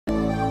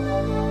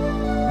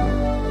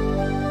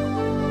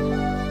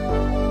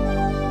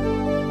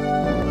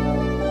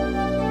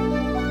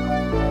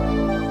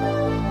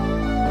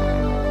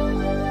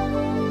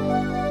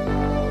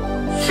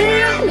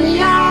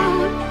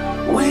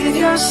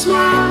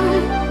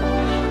smile.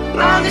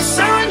 Now the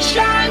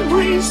sunshine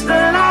brings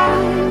the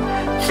light.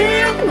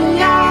 Fill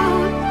me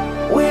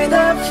out with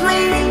a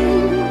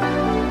flame.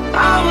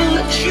 I will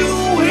let you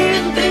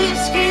in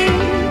this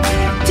game.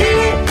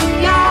 Take me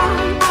out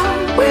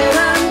when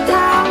I'm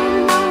down.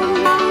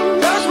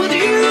 'Cause with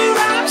you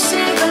I'm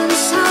safe and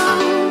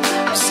sound.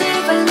 I'm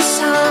safe and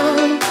sound.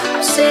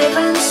 I'm safe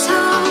and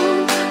sound.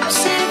 I'm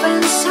safe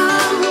and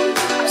sound.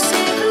 I'm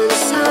safe and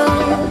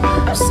sound.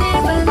 I'm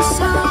safe and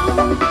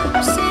sound.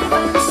 I'm safe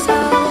and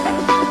sound.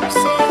 I'm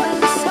safe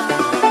and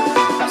sound.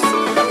 I'm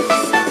safe and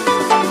sound.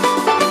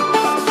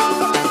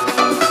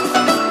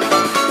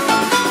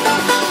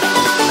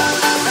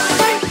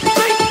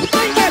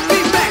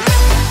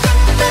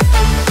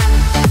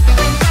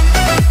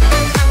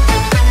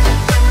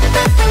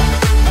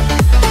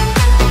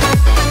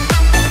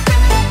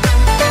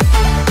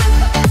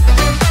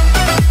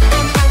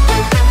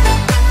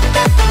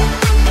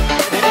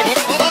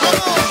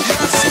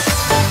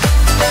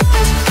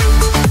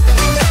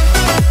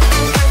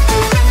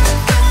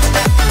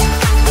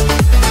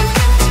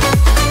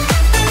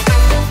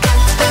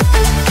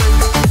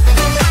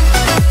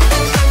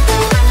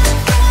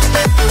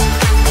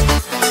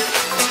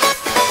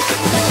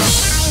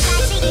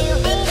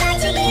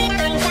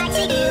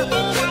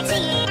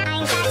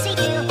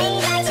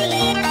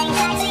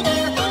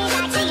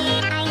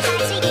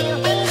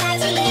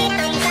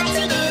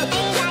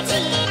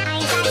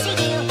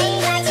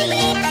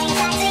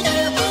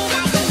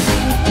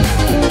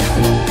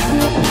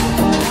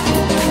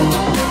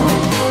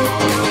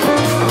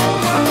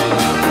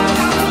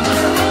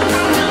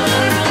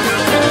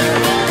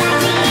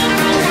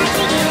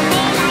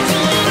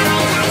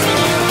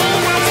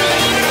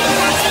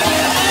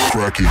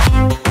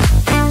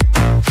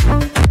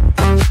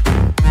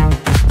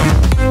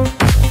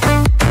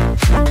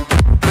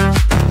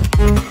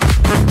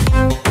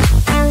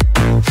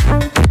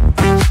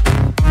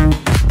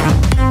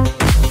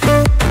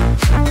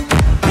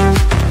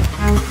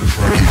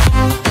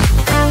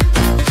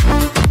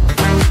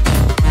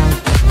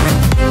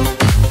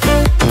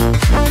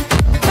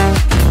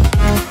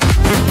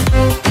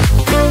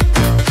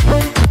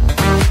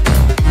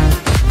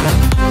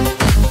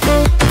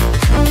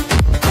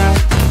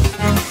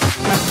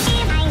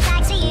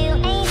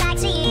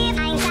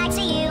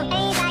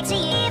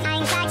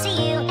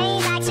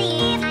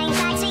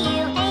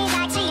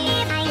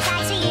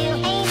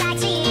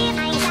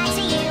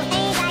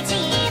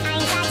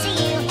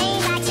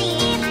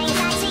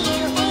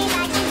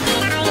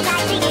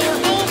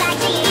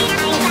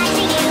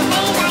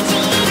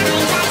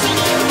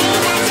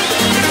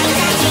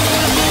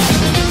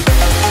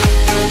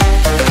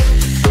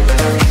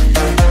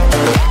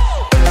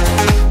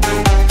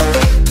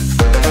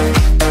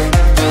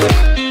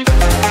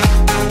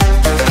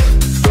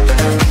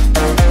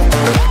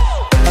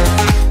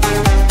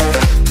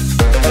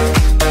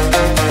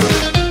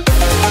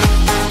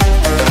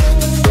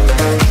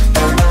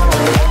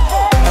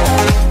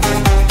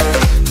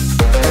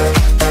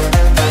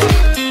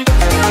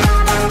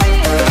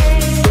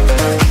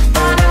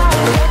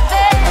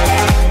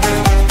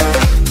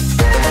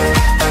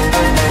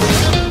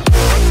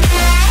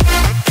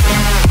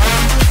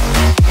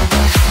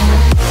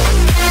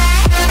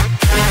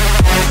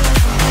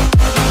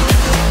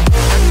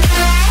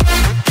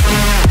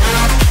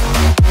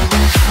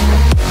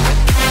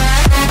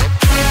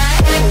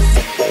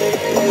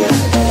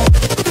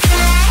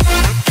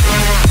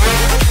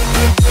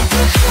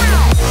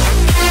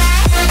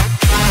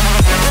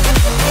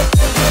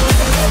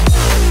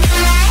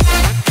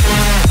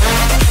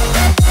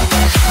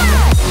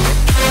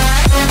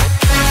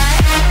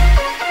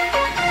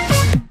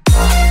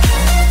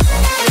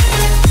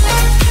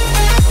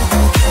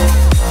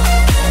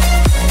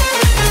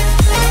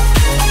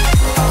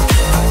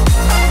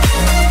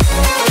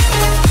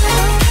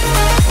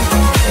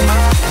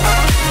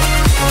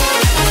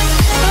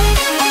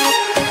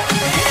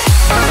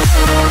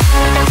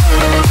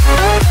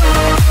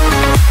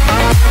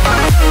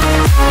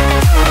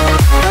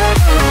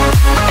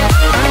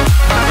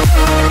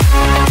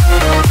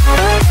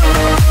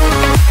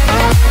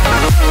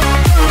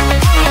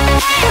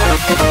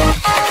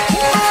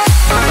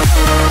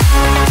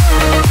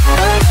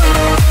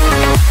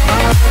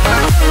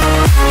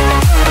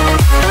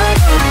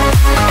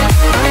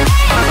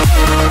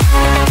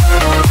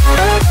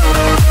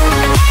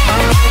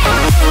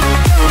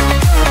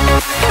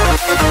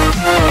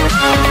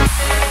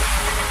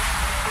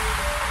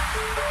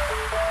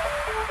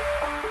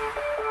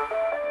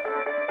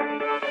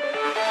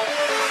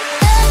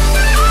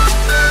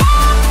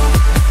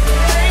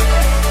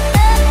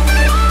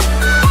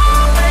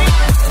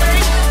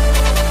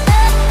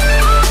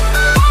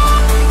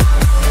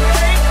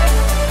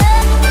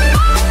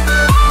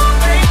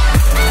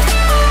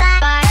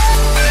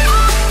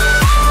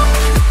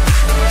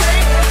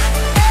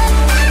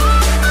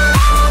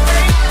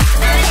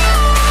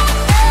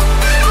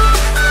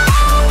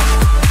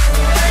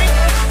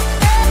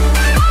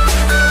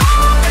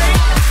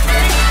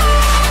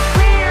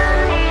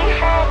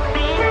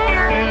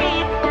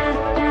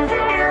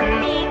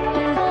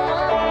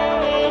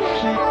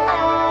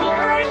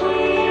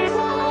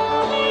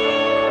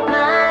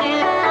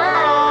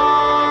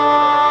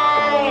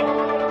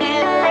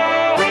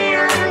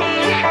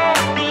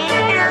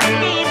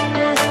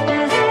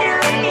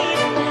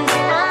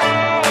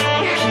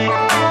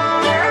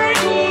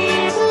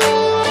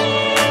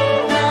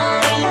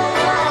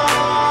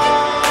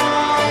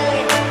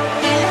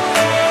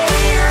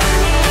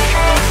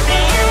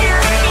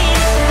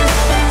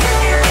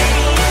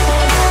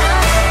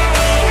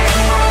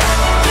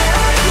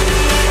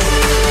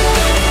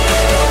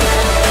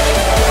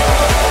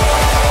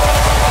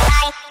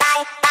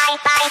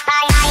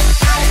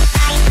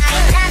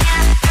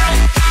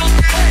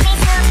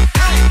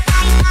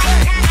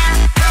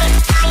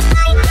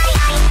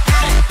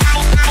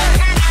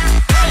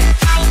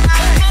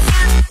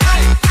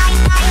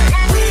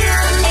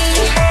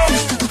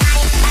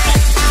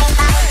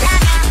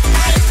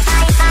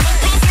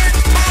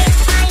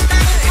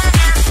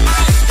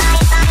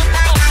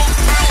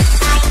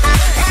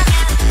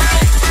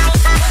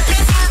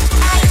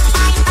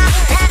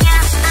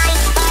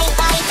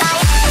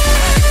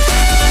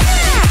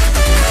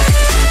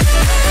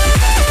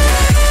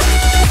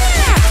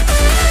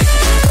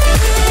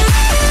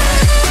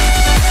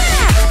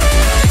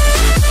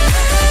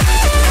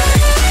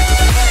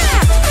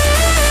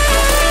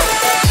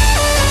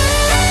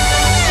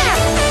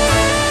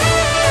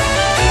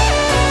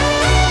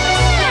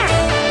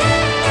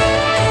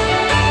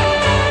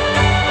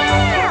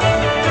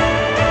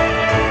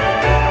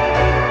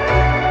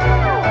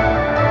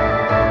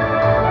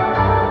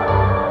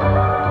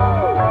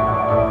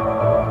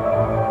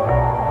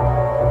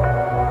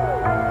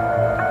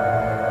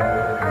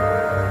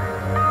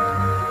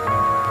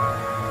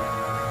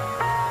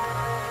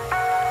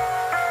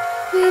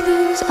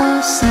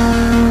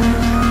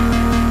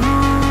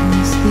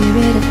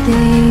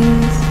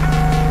 things.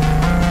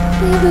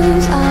 We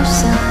lose our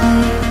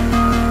sight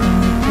when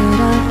we put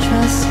our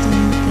trust in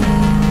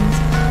things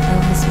of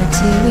this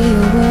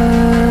material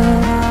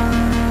world,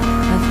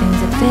 of things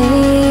that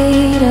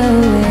fade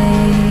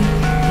away.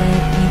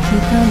 Let me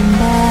keep coming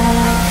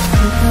back,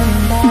 keep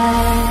coming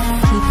back,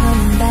 keep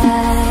coming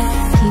back,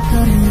 keep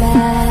coming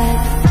back,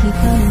 keep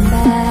coming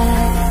back,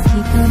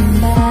 keep coming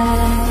back, keep coming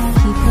back,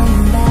 keep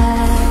coming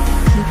back,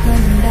 keep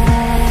coming back,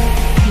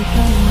 keep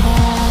coming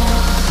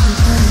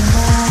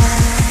back,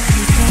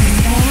 keep coming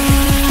back.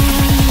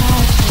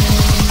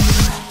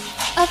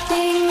 Of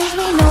things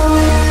we know.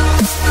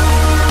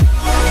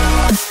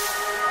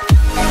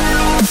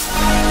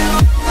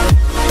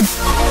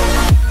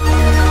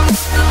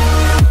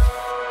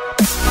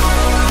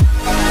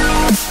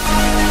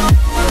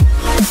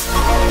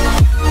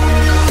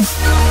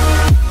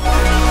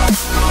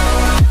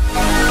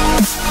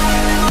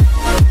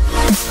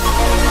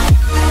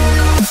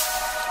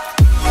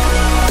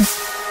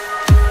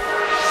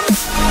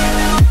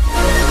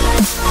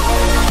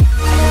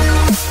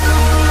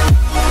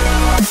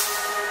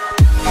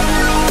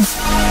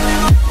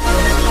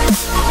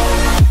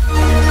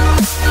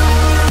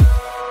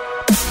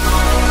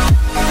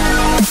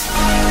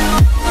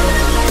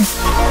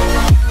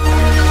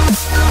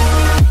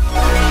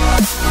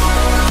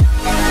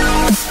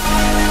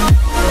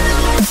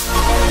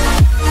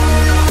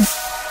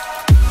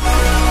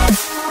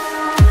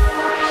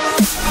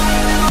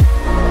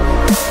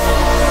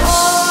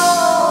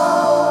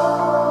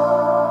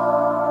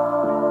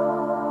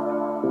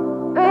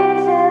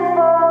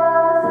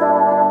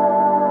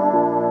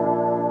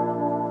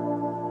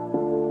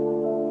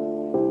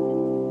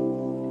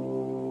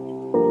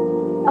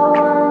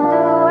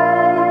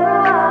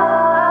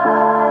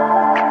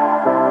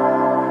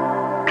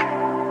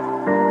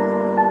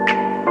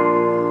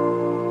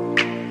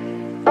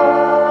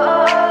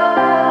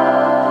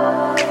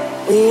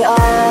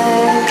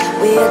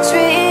 We are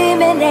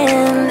dreaming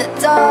in the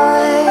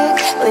dark.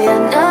 We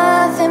are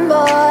nothing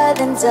more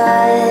than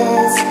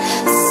dust.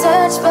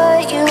 Search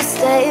but you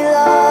stay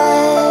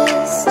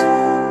lost.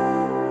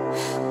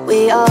 We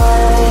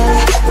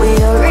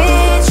are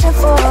reaching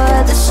for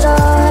the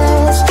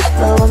stars,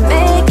 but we're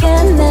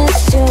making this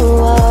too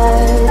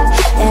hard.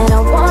 And I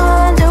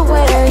wonder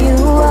where you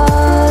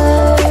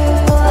are.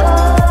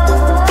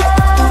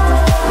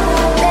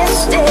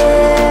 Mysterious,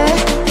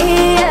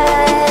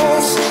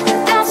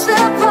 that's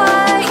the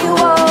part you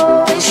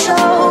always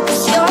show,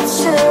 'cause you're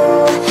too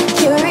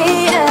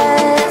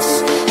curious.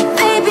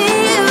 Maybe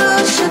you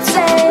should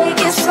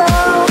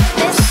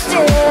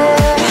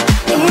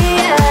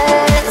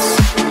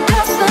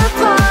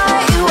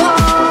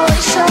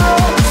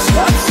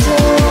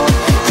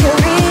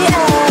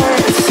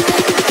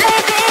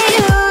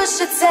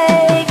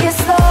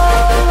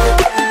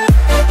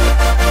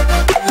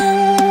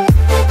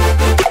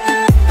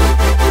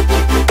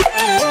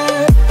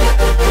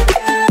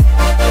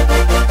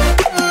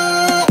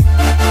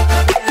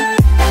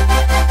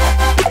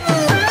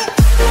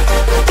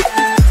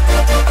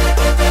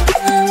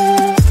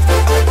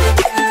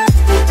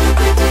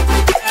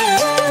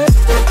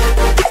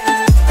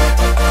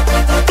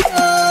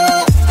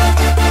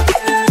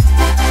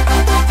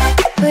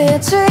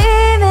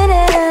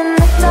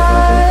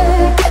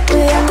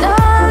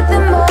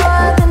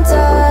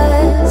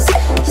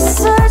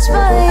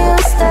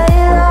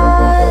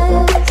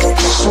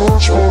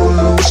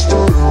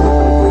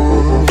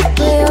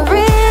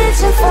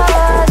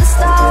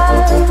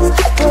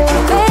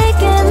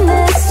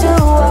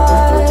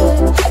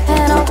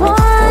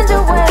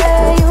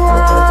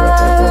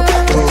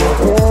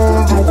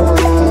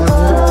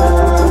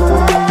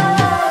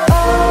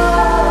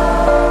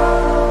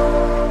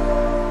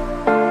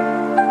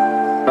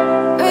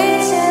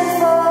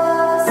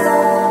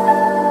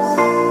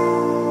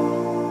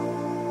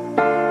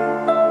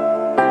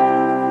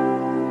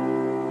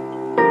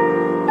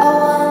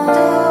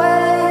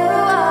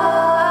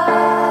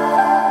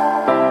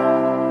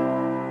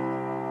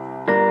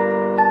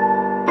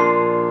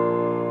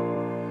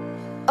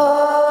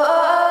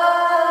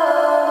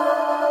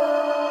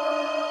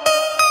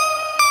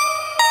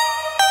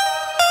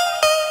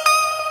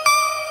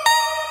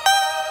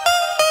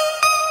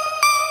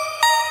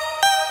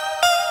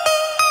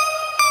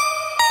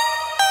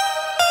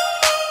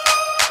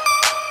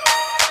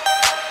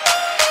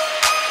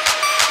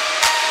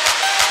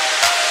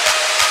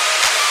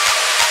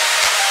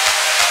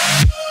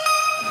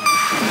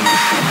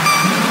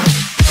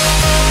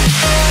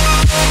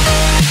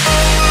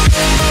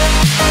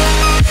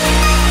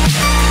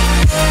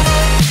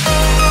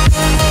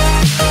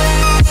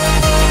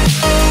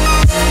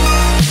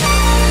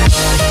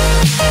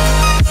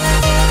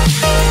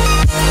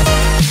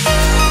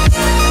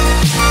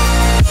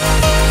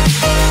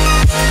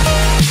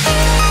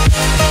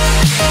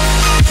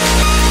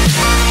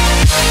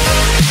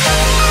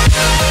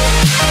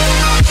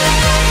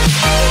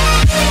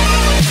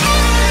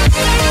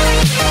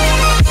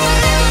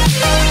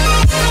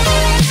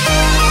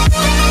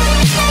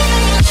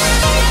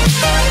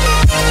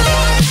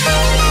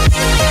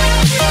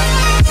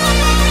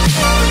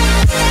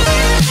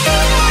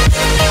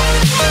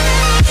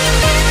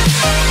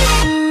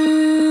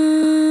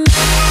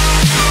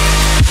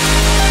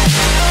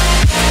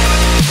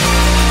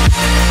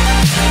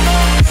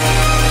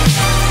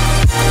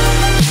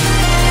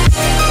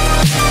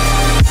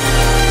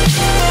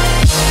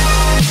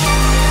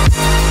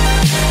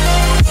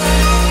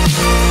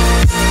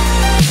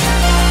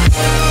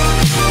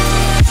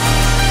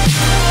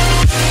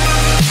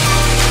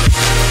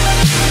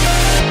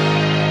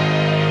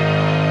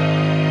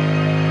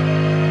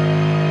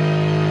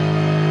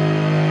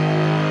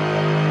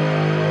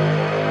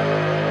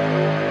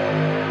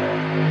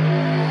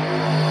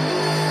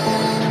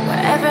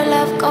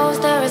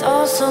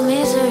also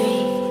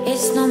misery,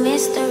 it's no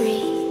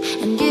mystery.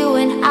 And you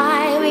and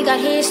I, we got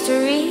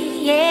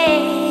history, yeah.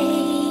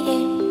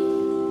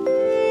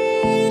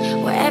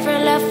 Wherever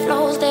love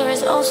flows, there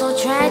is also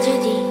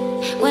tragedy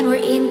when we're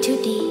in too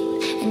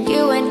deep. And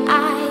you and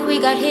I, we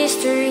got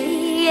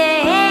history,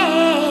 yeah.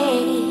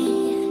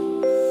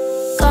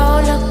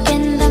 Go look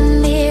in the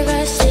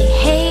mirror, say,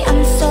 hey,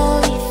 I'm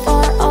sorry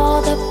for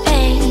all the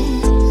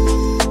pain.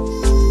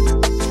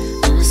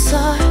 I'm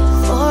sorry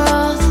for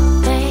all the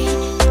pain.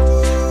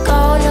 Go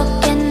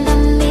look in the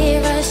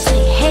mirror,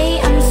 say, hey,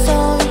 I'm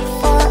sorry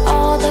for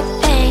all the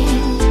pain.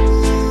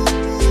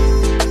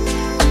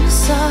 I'm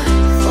sorry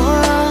for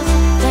all the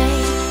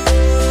pain.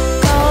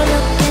 Go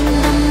look in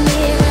the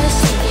mirror,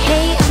 say,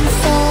 hey, I'm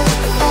sorry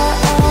for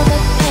all the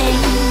pain.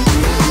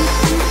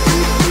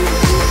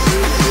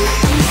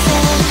 I'm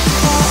sorry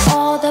for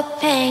all the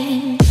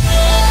pain.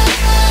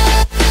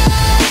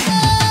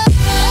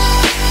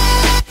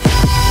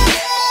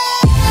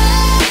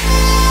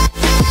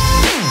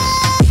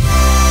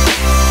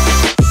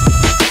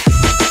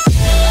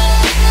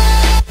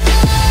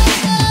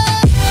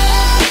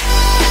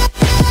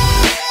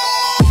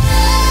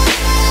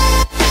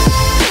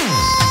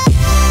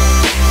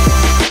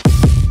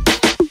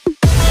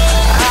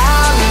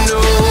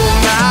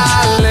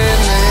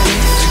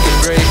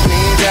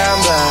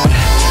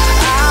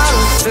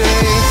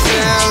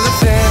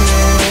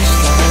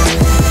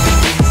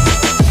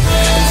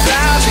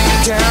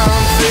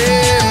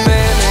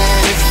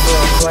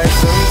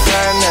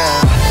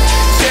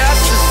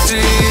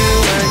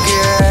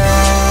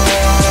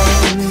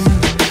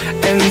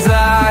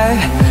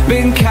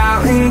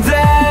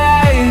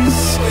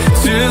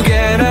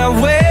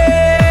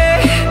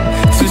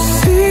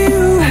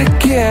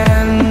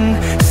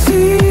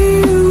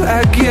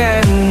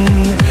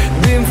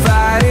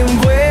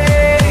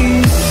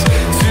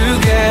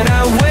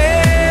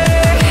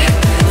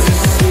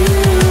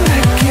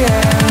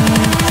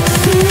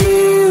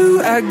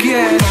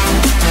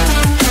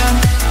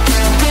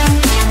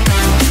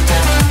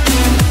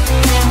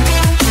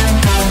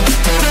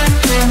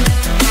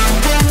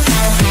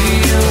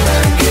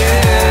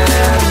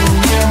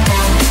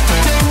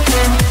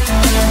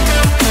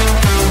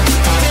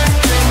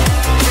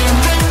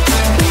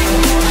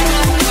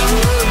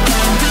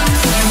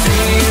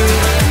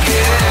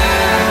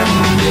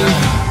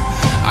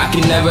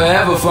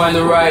 Find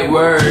the right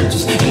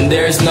words, and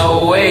there's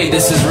no way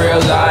this is real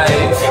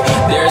life.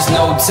 There's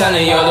no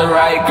telling you're the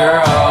right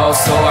girl,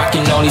 so I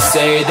can only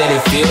say that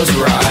it feels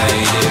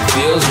right. It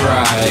feels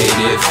right,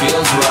 it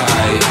feels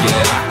right.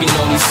 Yeah, I can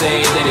only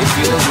say that it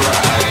feels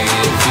right.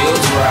 It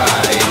feels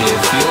right, it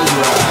feels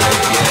right.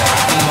 Yeah,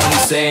 I can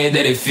only say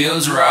that it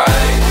feels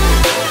right.